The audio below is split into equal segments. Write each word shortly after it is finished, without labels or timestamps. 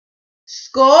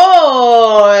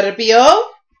Scorpio.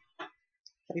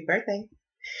 Happy birthday.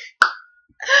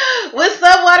 What's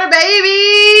up, water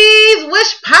babies?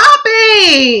 What's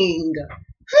popping?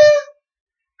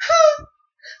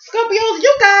 Scorpios,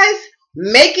 you guys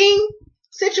making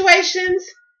situations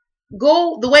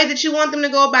go the way that you want them to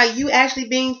go by you actually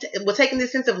being, taking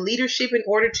this sense of leadership in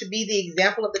order to be the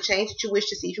example of the change that you wish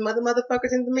to see from other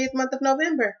motherfuckers in the month of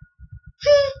November.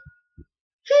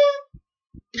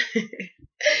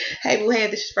 Hey, boo, hey,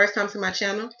 if this is your first time to my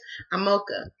channel, I'm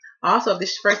Mocha. Also, if this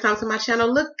is your first time to my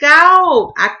channel, look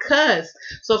out! I cuss.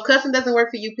 So if cussing doesn't work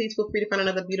for you, please feel free to find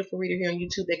another beautiful reader here on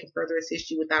YouTube that can further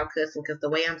assist you without cussing, because the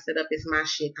way I'm set up is my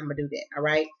shit. I'm going to do that, all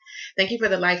right? Thank you for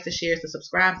the likes, the shares, the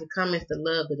subscribes, the comments, the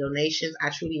love, the donations. I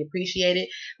truly appreciate it.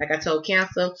 Like I told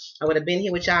Cancer, I would have been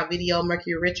here with y'all video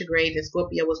Mercury retrograde and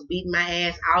Scorpio was beating my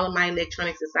ass. All of my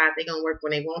electronics decide they're going to work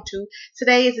when they want to.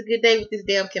 Today is a good day with this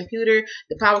damn computer.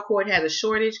 The power cord has a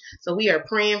shortage, so we are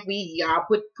praying. Y'all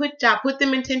put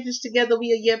them intentions together.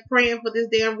 We are yet praying for this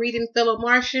damn reading, fellow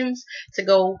Martians, to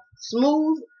go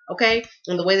smooth, okay,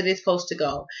 and the way that it's supposed to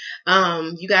go.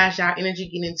 You guys, y'all energy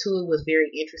getting into it was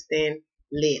very interesting,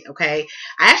 lit, okay.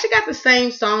 I actually got the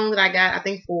same song that I got, I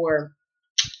think, for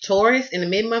Taurus in the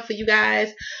mid-month for you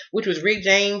guys, which was Rick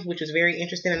James, which was very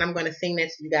interesting, and I'm going to sing that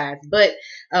to you guys. But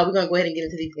we're going to go ahead and get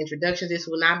into these introductions. This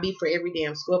will not be for every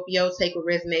damn Scorpio. Take what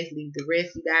resonates, leave the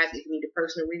rest. You guys, if you need a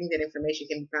personal reading, that information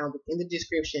can be found within the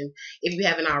description. If you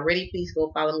haven't already, please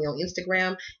go follow me on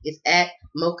Instagram. It's at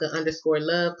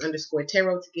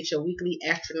mocha_love_tarot to get your weekly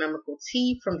astronomical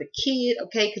tea from the kid,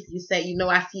 okay? Because you say, you know,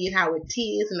 I see it how it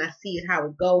is, and I see it how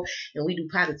it go, and we do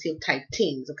positive type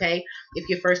teams, okay? If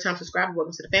you're first time subscriber,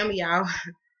 welcome to the family, y'all.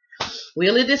 We're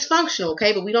a little dysfunctional,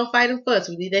 okay? But we don't fight and fuss.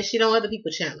 We do that shit on other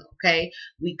people's channel, okay?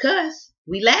 We cuss,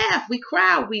 we laugh, we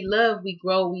cry, we love, we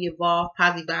grow, we evolve.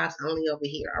 Positive vibes only over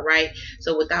here, all right?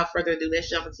 So without further ado, let's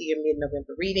jump into your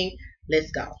mid-November reading.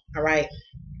 Let's go, all right?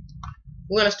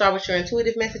 We're going to start with your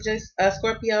intuitive messages,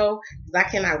 Scorpio, because I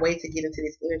cannot wait to get into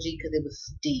this energy because it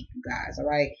was deep, you guys, all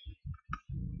right?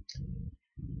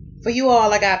 For you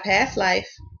all, I got past life,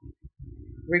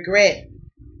 regret,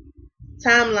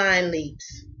 timeline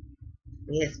leaps.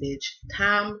 Yes, bitch.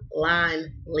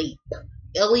 Timeline leap.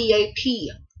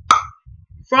 L-E-A-P.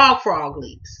 Frog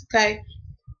leaps. Okay?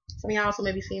 Some of y'all also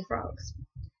may be seeing frogs.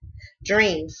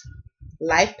 Dreams.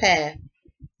 Life path.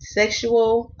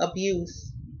 Sexual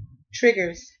abuse.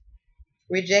 Triggers.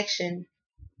 Rejection.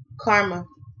 Karma.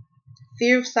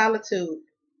 Fear of solitude.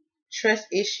 Trust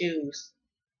issues.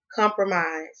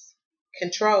 Compromise.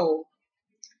 Control.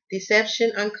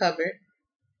 Deception uncovered.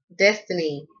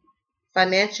 Destiny.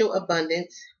 Financial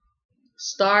abundance,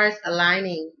 stars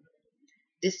aligning,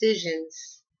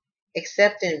 decisions,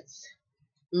 acceptance,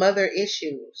 mother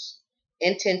issues,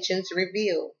 intentions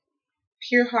revealed,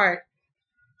 pure heart,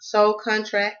 soul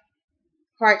contract,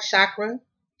 heart chakra,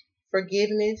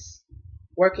 forgiveness,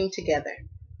 working together.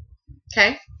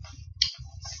 Okay?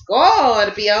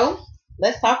 Scorpio,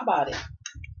 let's talk about it.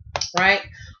 Right?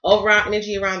 Overall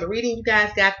energy around the reading, you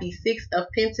guys got the Six of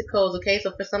Pentacles, okay? So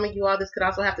for some of you all, this could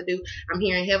also have to do, I'm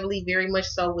hearing heavily, very much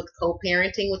so, with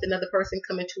co-parenting with another person,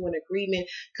 coming to an agreement,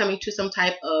 coming to some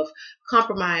type of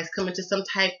compromise, coming to some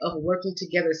type of working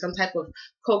together, some type of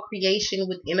co-creation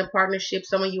within a partnership.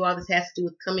 Some of you all, this has to do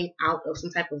with coming out of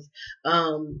some type of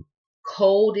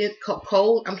cold.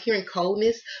 I'm hearing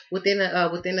coldness within a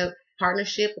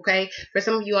partnership, okay? For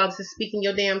some of you all, this is speaking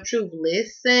your damn truth.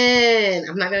 Listen,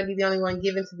 I'm not gonna be the only one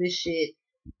giving to this shit.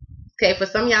 Okay, for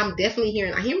some of y'all, I'm definitely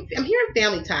hearing, I'm hearing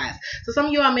family ties. So some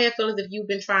of you all may have felt as if you've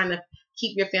been trying to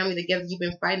keep your family together, you've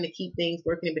been fighting to keep things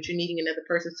working, but you're needing another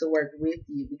person to work with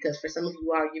you, because for some of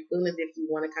you all, you're feeling as if you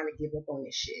want to kind of give up on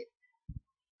this shit.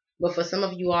 But for some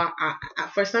of you all,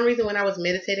 for some reason, when I was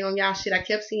meditating on y'all shit, I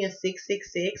kept seeing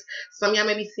 666. Some of y'all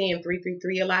may be seeing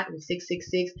 333 a lot, and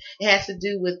 666. It has to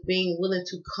do with being willing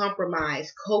to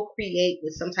compromise, co-create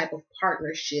with some type of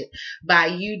partnership by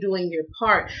you doing your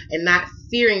part and not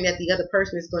fearing that the other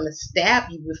person is going to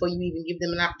stab you before you even give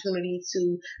them an opportunity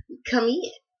to come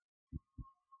in.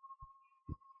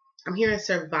 I'm hearing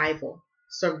survival.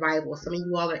 Survival. Some of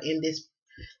you all are in this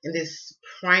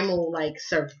primal, like,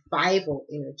 survival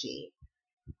energy.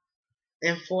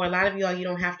 And for a lot of y'all, you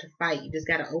don't have to fight. You just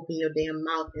got to open your damn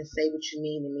mouth and say what you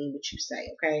mean and mean what you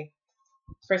say, okay?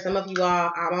 For some of you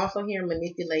all, I'm also hearing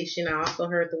manipulation. I also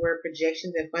heard the word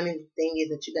projections. And funny thing is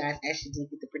that you guys actually did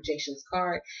get the projections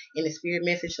card in the spirit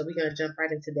message. So we're going to jump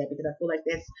right into that, because I feel like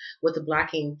that's what's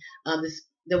blocking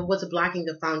what's blocking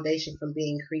the foundation from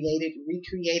being created,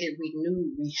 recreated,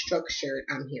 renewed, restructured.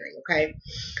 I'm hearing, okay?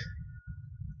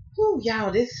 Whew,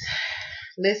 y'all, this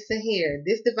Listen here.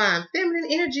 This divine feminine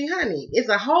energy, honey, it's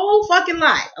a whole fucking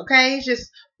lot. Okay? It's just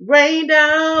rain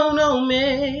down on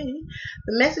me.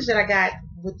 The message that I got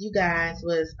with you guys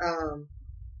was,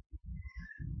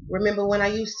 remember when I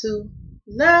used to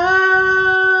love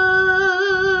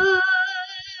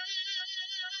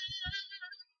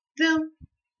them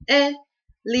and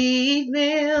leave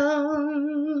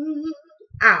them.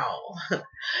 Ow.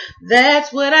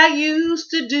 That's what I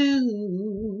used to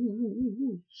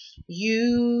do.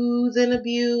 Use and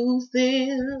abuse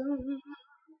them.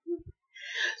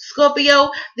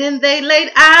 Scorpio, then they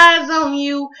laid eyes on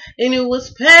you, and it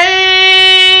was pain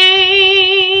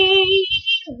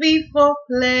before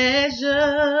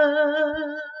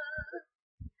pleasure.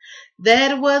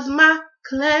 That was my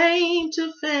claim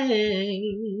to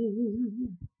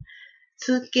fame.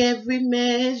 Took every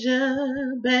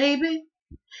measure, baby.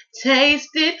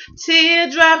 Tasted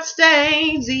teardrop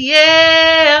stains,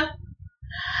 yeah.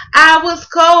 I was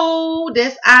cold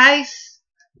as ice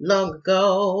long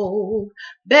ago,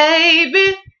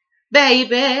 baby,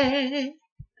 baby.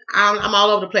 I'm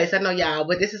all over the place, I know y'all,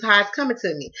 but this is how it's coming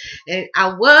to me. And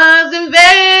I wasn't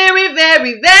very,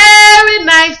 very, very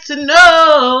nice to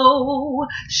know.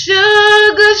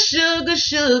 Sugar, sugar,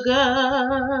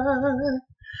 sugar.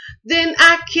 Then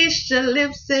I kissed your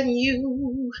lips and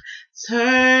you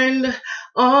turned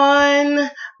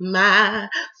on my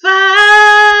fire,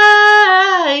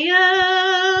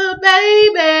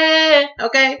 baby.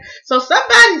 Okay, so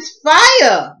somebody's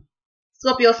fire.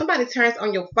 Scorpio, somebody turns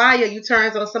on your fire, you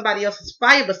turns on somebody else's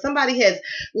fire, but somebody has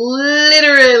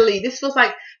literally, this feels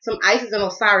like some Isis and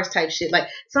Osiris type shit. Like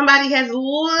somebody has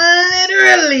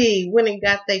literally went and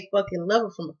got their fucking lover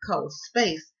from a cold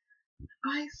space.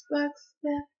 Icebox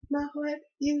that my heart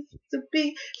used to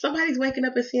be. Somebody's waking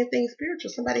up and seeing things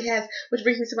spiritual. Somebody has, which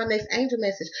brings me to my next angel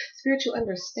message, spiritual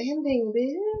understanding,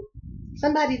 man.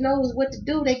 Somebody knows what to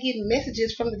do. They get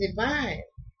messages from the divine.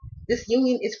 This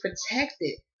union is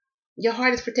protected. Your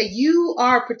heart is protected. You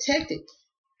are protected.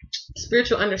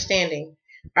 Spiritual understanding.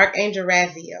 Archangel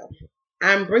Raziel.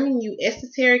 I'm bringing you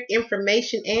esoteric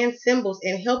information and symbols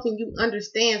and helping you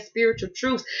understand spiritual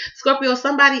truths. Scorpio,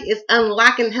 somebody is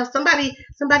unlocking, somebody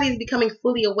is becoming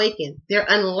fully awakened. They're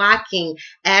unlocking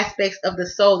aspects of the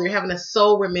soul. They're having a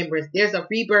soul remembrance. There's a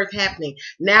rebirth happening.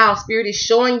 Now, Spirit is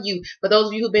showing you, for those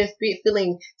of you who've been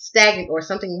feeling stagnant or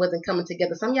something wasn't coming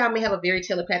together, some of y'all may have a very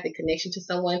telepathic connection to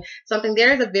someone.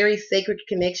 There is a very sacred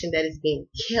connection that is being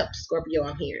kept, Scorpio,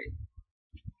 I'm hearing.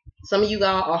 Some of you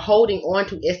all are holding on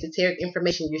to esoteric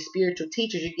information. You're spiritual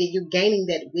teachers. You're gaining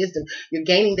that wisdom. You're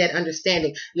gaining that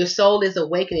understanding. Your soul is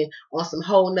awakening on some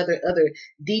whole other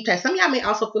deep type. Some of y'all may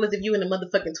also feel as if you're in the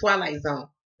motherfucking twilight zone.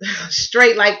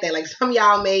 Straight like that. Like some of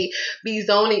y'all may be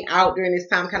zoning out during this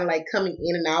time, kind of like coming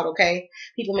in and out, okay?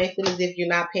 People may feel as if you're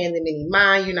not paying them any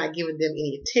mind. You're not giving them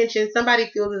any attention. Somebody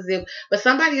feels as if, but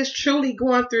somebody is truly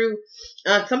going through,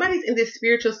 somebody's in this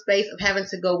spiritual space of having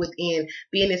to go within,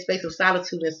 be in this space of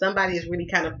solitude, and somebody is really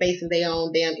kind of facing their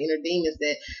own damn inner demons,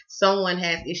 that someone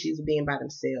has issues with being by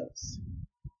themselves.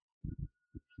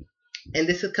 And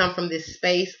this would come from this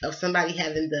space of somebody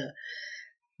having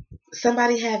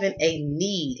a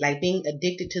need, like being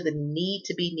addicted to the need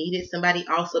to be needed. Somebody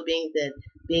also being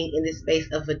in this space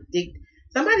of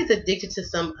somebody's addicted to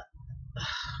some,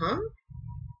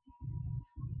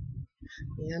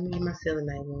 yeah, I'm gonna get my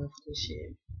selenite one for this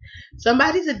shit.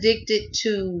 Somebody's addicted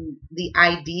to the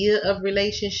idea of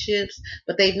relationships,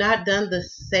 but they've not done the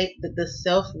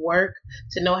self-work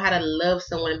to know how to love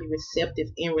someone and be receptive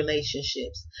in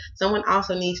relationships. Someone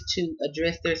also needs to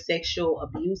address their sexual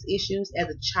abuse issues as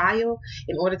a child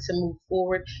in order to move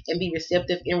forward and be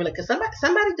receptive in relationships. Because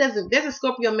somebody doesn't, there's a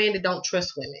Scorpio man that don't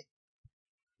trust women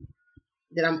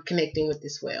that I'm connecting with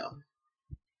as well.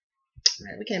 All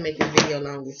right, we can't make this video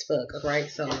long as fuck, alright?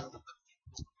 So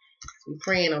we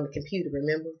praying on the computer,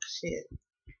 remember? Shit.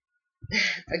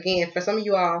 Again, for some of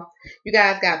you all, you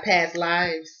guys got past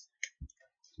lives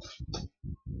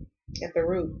at the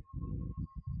root.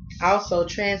 Also,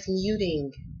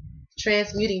 transmuting.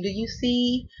 Do you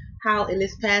see how in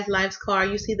this past lives card,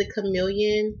 you see the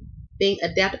chameleon being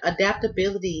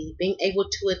adaptability, being able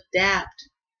to adapt.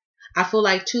 I feel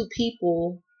like two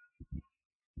people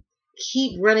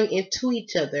keep running into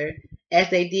each other as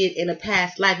they did in a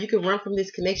past life. You can run from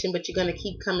this connection, but you're going to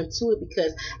keep coming to it,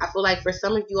 because I feel like for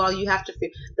some of you all, you have to,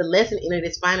 the lesson in it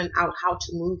is finding out how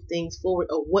to move things forward,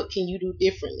 or what can you do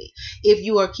differently. If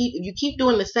you keep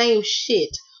doing the same shit,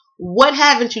 what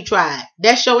haven't you tried?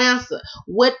 That's your answer.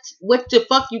 What the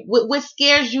fuck what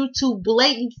scares you to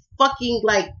blatant fucking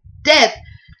like death,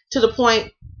 to the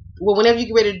point where whenever you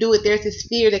get ready to do it, there's this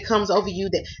fear that comes over you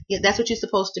that, yeah, that's what you're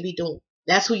supposed to be doing.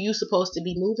 That's who you're supposed to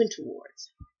be moving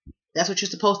towards. That's what you're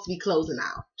supposed to be closing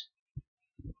out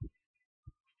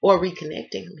or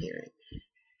reconnecting, I'm hearing.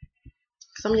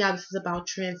 Some of y'all, this is about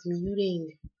transmuting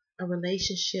a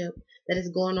relationship that is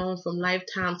going on from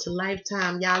lifetime to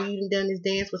lifetime. Y'all, you done this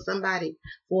dance with somebody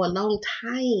for a long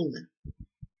time.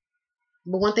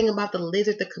 But one thing about the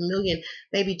lizard, the chameleon,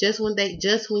 baby, just when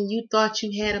you thought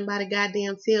you had them by the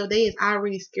goddamn tail, they is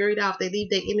already scurried off. They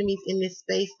leave their enemies in this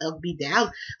space of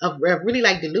really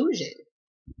like delusion.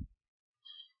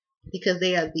 Because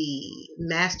they are the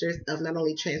masters of not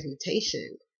only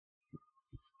transmutation,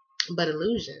 but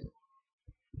illusion.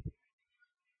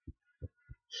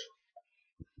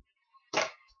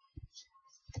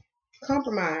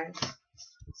 Compromise.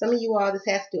 Some of you all, this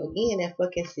has to do, again, that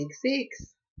fucking 6-6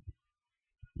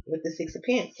 with the 6 of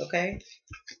Pence, okay?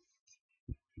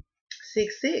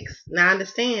 6-6. Now, I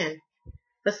understand.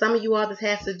 For some of you all, this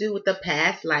has to do with the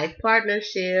past life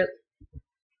partnership,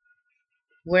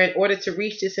 where in order to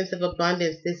reach this sense of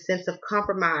abundance, this sense of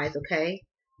compromise, okay?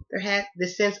 There has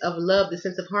this sense of love, this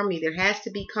sense of harmony. There has to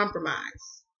be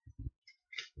compromise.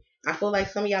 I feel like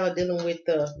some of y'all are dealing with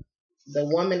the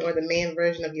woman or the man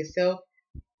version of yourself.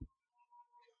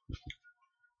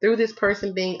 Through this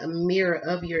person being a mirror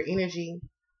of your energy,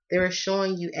 they are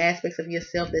showing you aspects of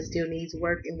yourself that still needs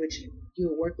work, in which you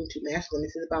are working to master them.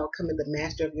 This is about becoming the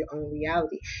master of your own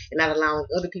reality and not allowing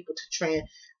other people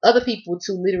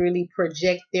to literally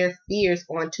project their fears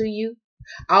onto you.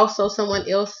 Also, someone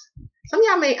else. Some of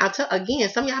y'all may,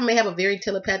 some of y'all may have a very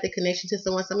telepathic connection to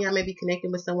someone. Some of y'all may be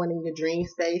connecting with someone in your dream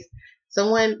space.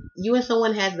 You and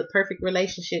someone has the perfect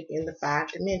relationship in the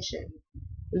 5th dimension,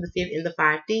 in the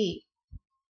 5D.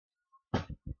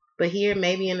 But here,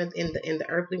 maybe in the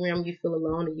earthly realm, you feel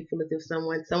alone, and you feel as if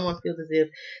someone feels as if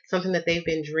something that they've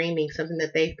been dreaming, something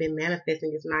that they've been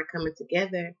manifesting, is not coming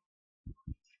together.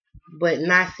 But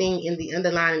not seeing in the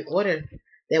underlying order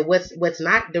that what's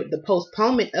not the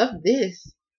postponement of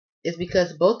this is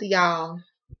because both of y'all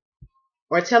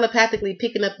are telepathically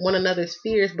picking up one another's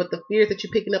fears, but the fears that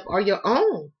you're picking up are your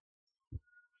own.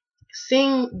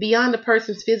 Seeing beyond the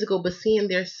person's physical, but seeing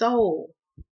their soul.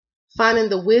 Finding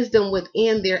the wisdom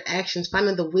within their actions,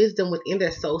 finding the wisdom within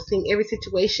their soul, seeing every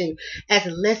situation as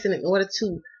a lesson in order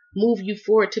to move you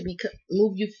forward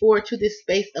to this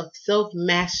space of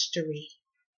self-mastery.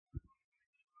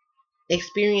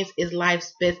 Experience is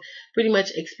life's best. Pretty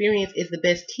much, experience is the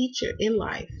best teacher in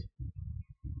life.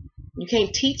 You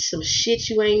can't teach some shit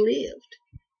you ain't lived.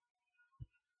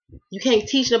 You can't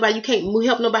teach nobody. You can't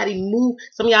help nobody move.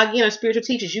 Some of y'all, again, are spiritual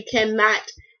teachers. You cannot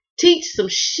teach some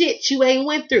shit you ain't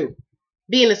went through.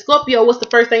 Being a Scorpio, what's the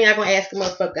first thing y'all gonna ask a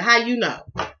motherfucker? How you know?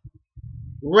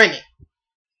 Run it.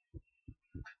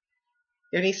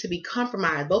 There needs to be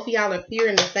compromise. Both of y'all are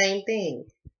fearing the same thing.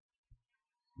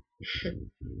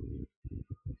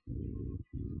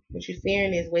 What you're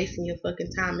fearing is wasting your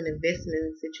fucking time and investing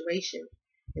in the situation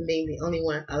and being the only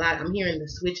one. I'm hearing the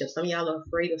switch up. Some of y'all are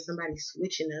afraid of somebody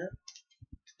switching up,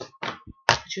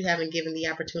 but you haven't given the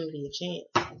opportunity a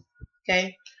chance.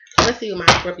 Okay? Let's see what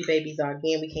my Scorpio babies are.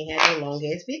 Again, we can't have no long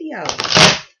ass video.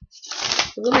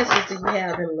 So what messages do you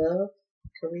have in love,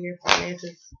 career,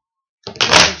 finances, in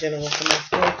general for my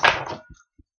Scorpios?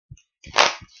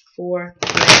 For the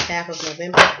last half of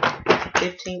November,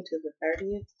 15th to the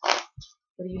 30th.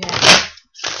 What do you have?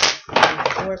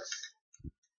 Scorpios.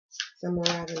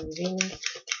 Somewhere out in the Venus.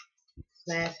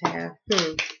 Last half.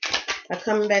 Are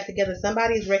coming back together.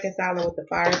 Somebody's reconciling with the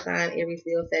fire sign, Aries,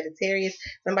 Leo, Sagittarius.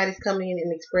 Somebody's coming in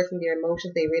and expressing their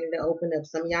emotions. They're ready to open up.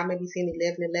 Some of y'all may be seeing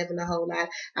 11-11 a whole lot.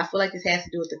 I feel like this has to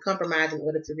do with the compromise in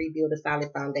order to rebuild a solid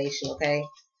foundation, okay?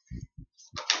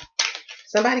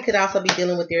 Somebody could also be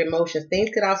dealing with their emotions. Things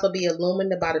could also be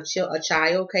illumined about a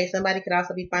child, okay? Somebody could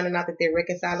also be finding out that they're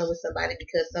reconciling with somebody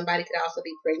because somebody could also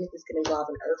be pregnant. This could involve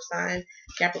an earth sign,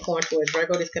 Capricorn towards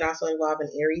Virgo. This could also involve an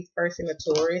Aries person,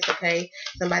 a Taurus, okay?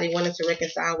 Somebody wanting to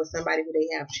reconcile with somebody who they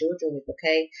have children with,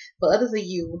 okay? For others of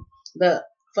you,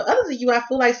 I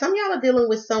feel like some of y'all are dealing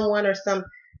with someone or some of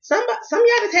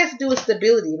y'all this has to do with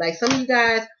stability. Like some of you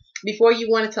guys, before you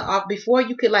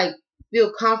could like feel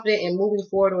confident in moving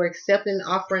forward or accepting an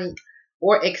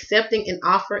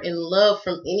offer in love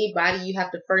from anybody, you have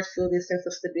to first feel this sense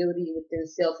of stability within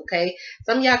self, okay?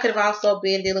 Some of y'all could have also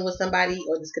been dealing with somebody,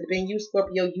 or this could have been you,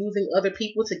 Scorpio, using other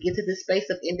people to get to this space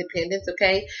of independence,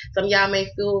 okay? Some of y'all may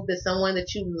feel that someone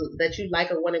that you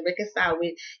like or want to reconcile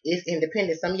with is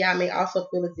independent. Some of y'all may also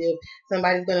feel as if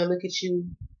somebody's going to look at you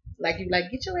like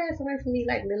get your ass away from me,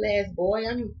 like little ass boy.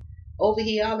 I'm over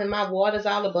here all in my waters,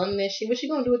 all abundant and shit. What you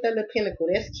gonna do with that little pinnacle?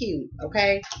 That's cute,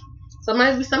 okay? So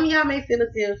some of y'all may feel as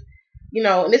if,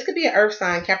 and this could be an earth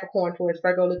sign, Capricorn towards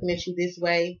Virgo, looking at you this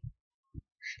way.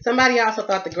 Somebody also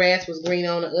thought the grass was green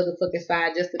on the other fucking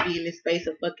side just to be in this space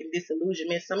of fucking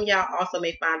disillusionment. Some of y'all also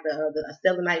may find the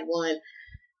selenite one.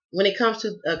 When it comes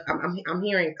to, I'm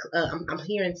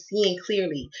hearing seeing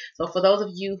clearly. So for those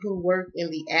of you who work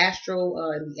in the astral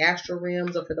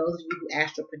realms, or for those of you who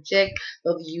astral project,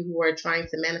 those of you who are trying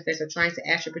to manifest or trying to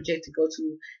astral project to go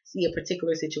to see a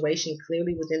particular situation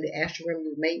clearly within the astral realm,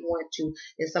 you may want to,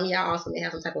 and some of y'all also may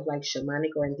have some type of like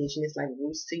shamanic or indigenous like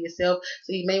roots to yourself.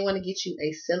 So you may want to get you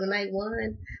a selenite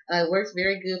one. It works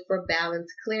very good for balance,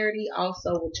 clarity,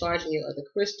 also with charging your other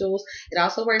crystals. It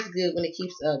also works good when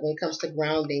it comes to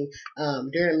grounding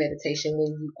during meditation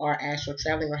when you are astral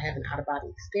traveling or having out of body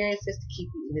experiences to keep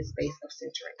you in this space of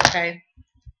centering. Okay,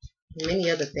 many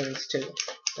other things too,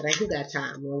 but I do got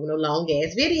time. No long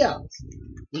ass videos.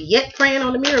 You yet praying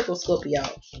on the miracle, Scorpio.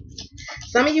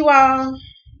 Some of you all,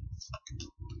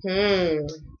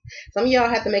 some of y'all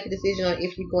have to make a decision on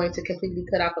if you're going to completely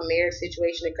cut off a marriage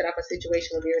situation and cut off a situation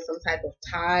where there is some type of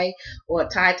tie or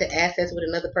tied to assets with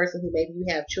another person who maybe you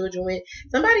have children with.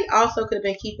 Somebody also could have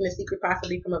been keeping a secret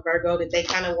possibly from a Virgo that they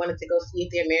kind of wanted to go see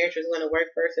if their marriage was going to work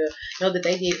first, to know that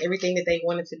they did everything that they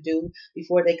wanted to do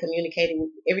before they communicated,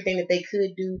 everything that they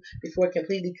could do before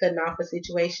completely cutting off a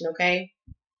situation, okay?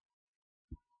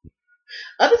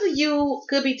 Others of you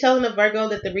could be telling a Virgo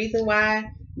that the reason why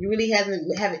you really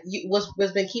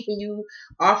was been keeping you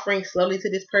offering slowly to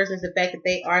this person is the fact that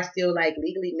they are still like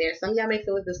legally married. Some of y'all may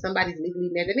feel as if somebody's legally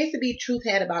married. There needs to be truth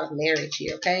had about a marriage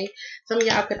here, okay? Some of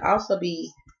y'all could also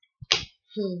be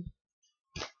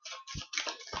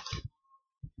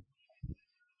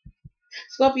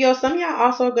Scorpio. Some of y'all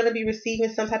also are going to be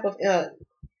receiving some type of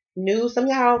news. Some of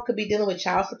y'all could be dealing with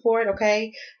child support,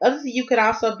 okay? Others of you could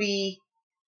also be,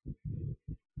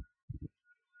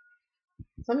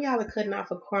 some of y'all are cutting off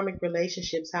of karmic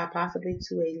relationships, how possibly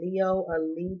to a Leo, a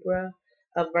Libra,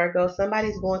 a Virgo.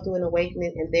 Somebody's going through an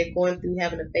awakening and they're going through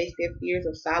having to face their fears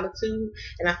of solitude.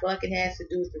 And I feel like it has to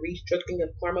do with the restructuring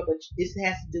of karma, but this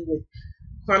has to do with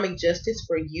karmic justice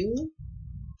for you.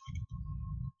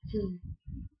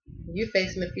 You're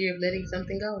facing the fear of letting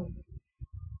something go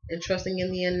and trusting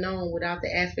in the unknown without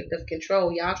the aspect of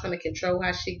control. Y'all trying to control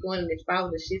how shit going and it's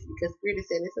follow the shit because Spirit is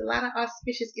saying there's a lot of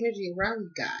auspicious energy around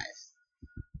you guys.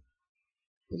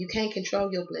 You can't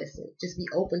control your blessing. Just be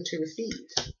open to receive.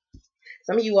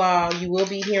 Some of you all, you will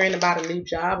be hearing about a new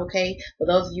job, okay? For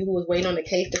those of you who was waiting on the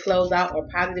case to close out or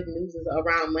positive news is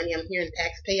around money, I'm hearing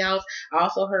tax payouts. I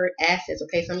also heard assets,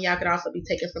 okay? Some of y'all could also be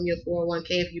taken from your 401k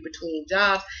if you're between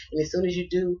jobs. And as soon as you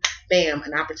do, bam,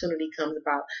 an opportunity comes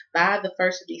about. By the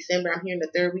 1st of December, I'm hearing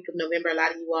the 3rd week of November, a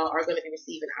lot of you all are going to be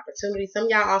receiving opportunities. Some of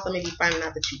y'all also may be finding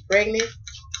out that you're pregnant.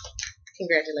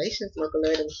 Congratulations, Uncle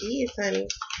Lord, and she is, honey.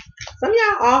 Some of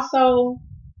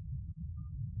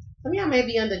y'all may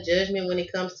be under judgment when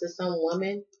it comes to some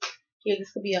woman. Here,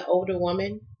 this could be an older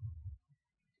woman.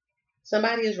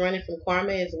 Somebody is running from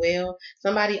karma as well.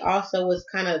 Somebody also was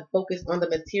kind of focused on the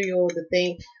material, the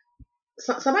thing.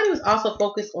 Somebody was also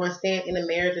focused on staying in a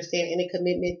marriage or staying in a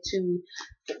commitment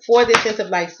for this sense of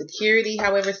like security.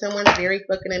 However, someone's very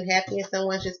fucking unhappy and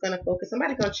someone's just going to focus.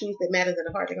 Somebody's going to choose that matters of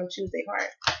the heart. They're going to choose their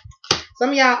heart. Some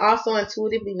of y'all also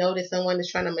intuitively know that someone is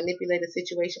trying to manipulate a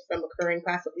situation from occurring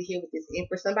possibly here with this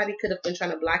Empress. Somebody could have been trying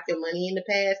to block your money in the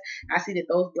past. I see that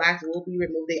those blocks will be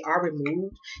removed. They are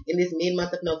removed in this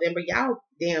mid-month of November. Y'all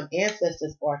damn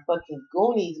ancestors are fucking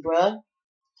goonies, bruh.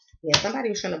 Yeah, somebody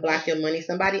was trying to block your money.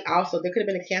 Somebody also, there could have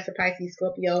been a Cancer, Pisces,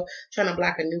 Scorpio trying to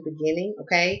block a new beginning,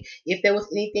 okay? If there was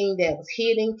anything that was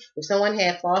hidden, if someone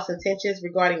had false intentions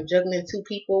regarding juggling two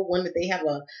people, one that they have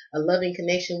a loving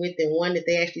connection with and one that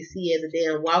they actually see as a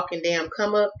damn walking damn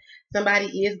come up, somebody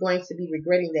is going to be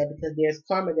regretting that because there's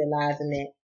karma that lies in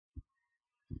that.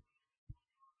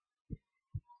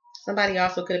 Somebody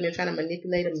also could have been trying to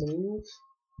manipulate a move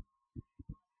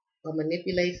or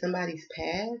manipulate somebody's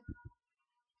path.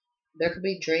 There could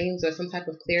be dreams or some type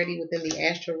of clarity within the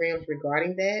astral realms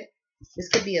regarding that. This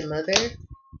could be a mother,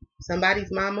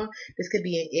 somebody's mama. This could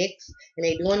be an ex, and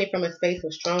they're doing it from a space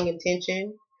of strong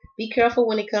intention. Be careful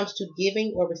when it comes to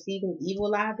giving or receiving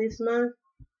evil eye this month.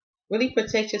 Really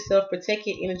protect yourself, protect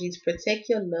your energies, protect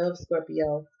your love,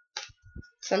 Scorpio.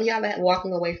 Some of y'all are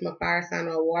walking away from a fire sign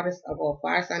or a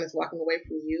fire sign is walking away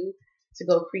from you to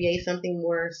go create something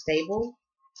more stable.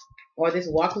 Or this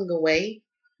walking away,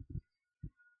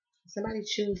 somebody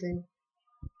choosing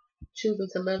to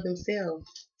love themselves.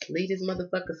 Leave this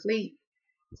motherfucker sleep.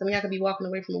 Some of y'all could be walking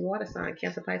away from a water sign,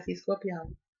 Cancer, Pisces,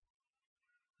 Scorpio.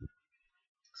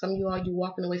 Some of you all, you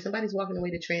walking away. Somebody's walking away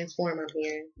to transform, I'm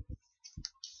hearing.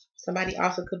 Somebody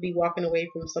also could be walking away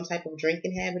from some type of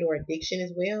drinking habit or addiction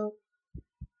as well.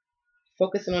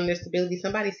 focusing on their stability.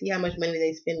 Somebody see how much money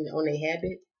they spend on their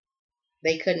habit.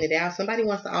 They cutting it out. Somebody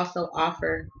wants to also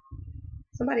offer.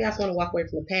 Somebody else want to walk away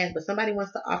from the past, but somebody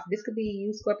wants to offer. This could be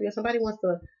you, Scorpio. Somebody wants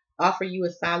to offer you a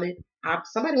solid.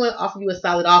 Somebody want to offer you a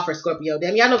solid offer, Scorpio.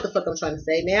 Damn, y'all know what the fuck I'm trying to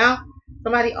say now.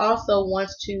 Somebody also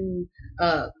wants to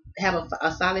have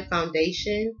a solid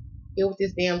foundation. Here with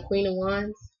this damn Queen of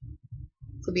Wands.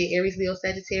 Could be Aries, Leo,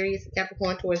 Sagittarius,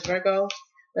 Capricorn, Taurus, Virgo.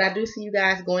 But I do see you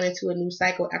guys going into a new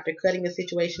cycle after cutting a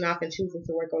situation off and choosing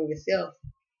to work on yourself.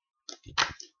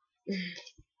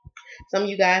 Some of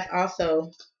you guys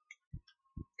also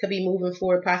could be moving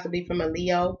forward possibly from a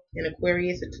Leo, an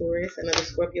Aquarius, a Taurus, another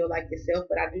Scorpio like yourself.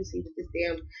 But I do see that this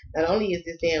damn, not only is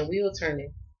this damn wheel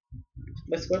turning,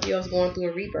 but Scorpio is going through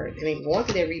a rebirth. And in going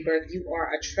through that rebirth, you are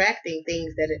attracting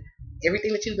things that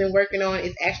everything that you've been working on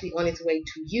is actually on its way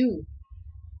to you.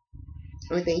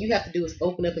 Only thing you have to do is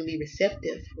open up and be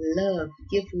receptive. Love,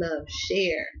 give love,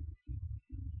 share.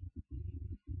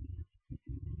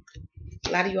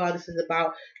 A lot of you all, this is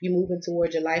about you moving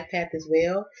towards your life path as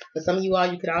well. But some of you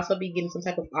all, you could also be getting some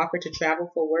type of offer to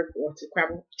travel for work or to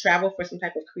travel for some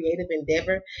type of creative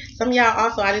endeavor. Some of y'all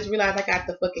also, I just realized I got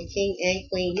the fucking king and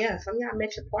queen. Yeah, some of y'all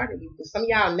met your partner. Some of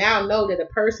y'all now know that a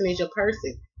person is your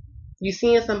person. You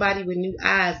seeing somebody with new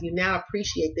eyes, you now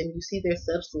appreciate them. You see their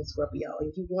substance, Scorpio,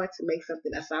 and you want to make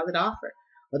something a solid offer.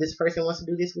 Or this person wants to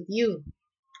do this with you.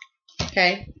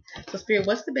 Okay, so Spirit,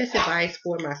 what's the best advice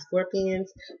for my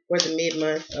Scorpions for the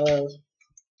mid-month of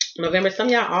November? Some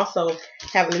of y'all also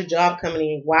have a new job coming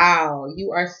in. Wow,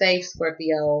 you are safe,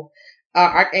 Scorpio.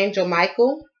 Archangel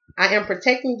Michael, I am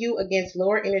protecting you against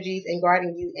lower energies and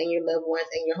guarding you and your loved ones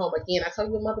and your home. Again, I told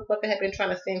you a motherfucker had been trying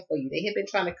to send for you. They have been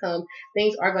trying to come.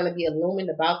 Things are going to be illumined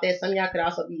about that. Some of y'all could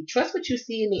also be, trust what you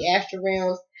see in the astral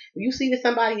realms. If you see that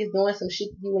somebody is doing some shit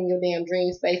to you in your damn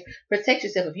dream space, protect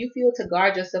yourself. If you feel to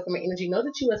guard yourself from an energy, know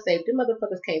that you are safe. Them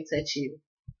motherfuckers can't touch you.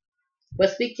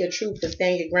 But speak your truth and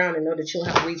stand your ground and know that you don't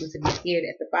have a reason to be scared.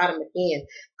 At the bottom again,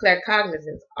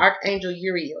 claircognizance, Archangel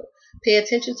Uriel. Pay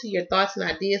attention to your thoughts and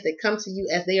ideas that come to you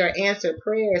as they are answered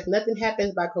prayers. Nothing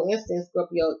happens by coincidence,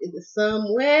 Scorpio. It is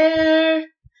somewhere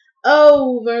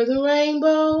over the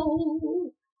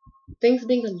rainbow. Things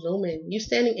being illumined. You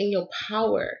standing in your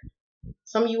power.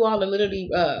 Some of you all are literally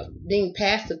being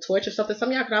passed the torch or something. Some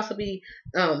of y'all could also be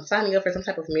signing up for some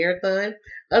type of marathon.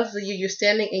 Others of you, you're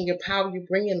standing in your power. You're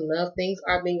bringing love. Things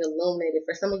are being illuminated.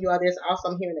 For some of you all, there's also,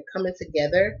 I'm hearing it coming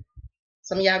together.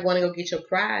 Some of y'all going to go get your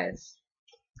prize.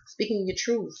 Speaking your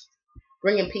truth.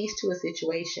 Bringing peace to a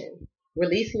situation.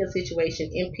 Releasing a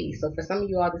situation in peace. So for some of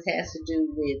you all, this has to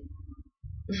do with,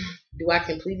 do I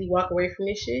completely walk away from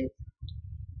this shit?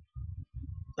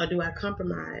 Or do I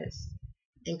compromise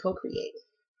and co-create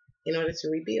in order to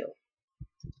rebuild?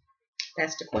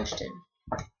 That's the question.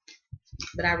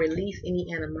 But I release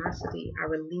any animosity. I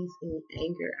release any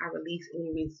anger. I release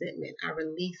any resentment. I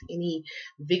release any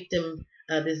victim,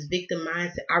 this victim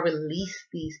mindset. I release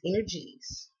these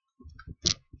energies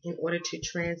in order to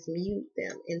transmute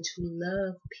them into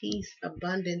love, peace,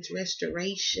 abundance,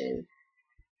 restoration,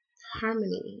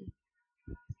 harmony,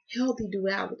 healthy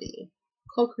duality,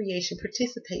 co-creation,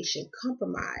 participation,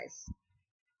 compromise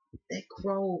that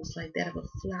grows like that of a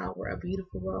flower, a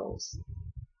beautiful rose,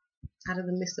 out of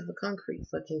the midst of a concrete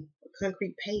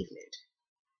pavement.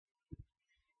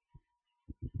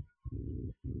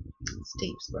 It's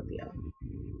deep, Scorpio.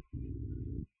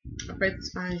 I pray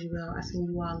this finds you well. I send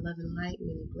you all love and light,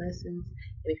 many blessings. And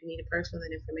if you need a personal,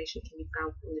 that information can be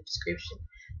found in the description.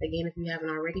 Again, if you haven't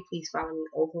already, please follow me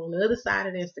over on the other side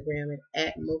of Instagram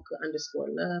at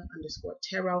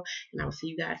mocha_love_tarot. And I will see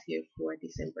you guys here for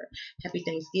December. Happy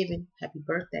Thanksgiving. Happy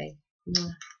birthday.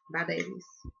 Bye, babies.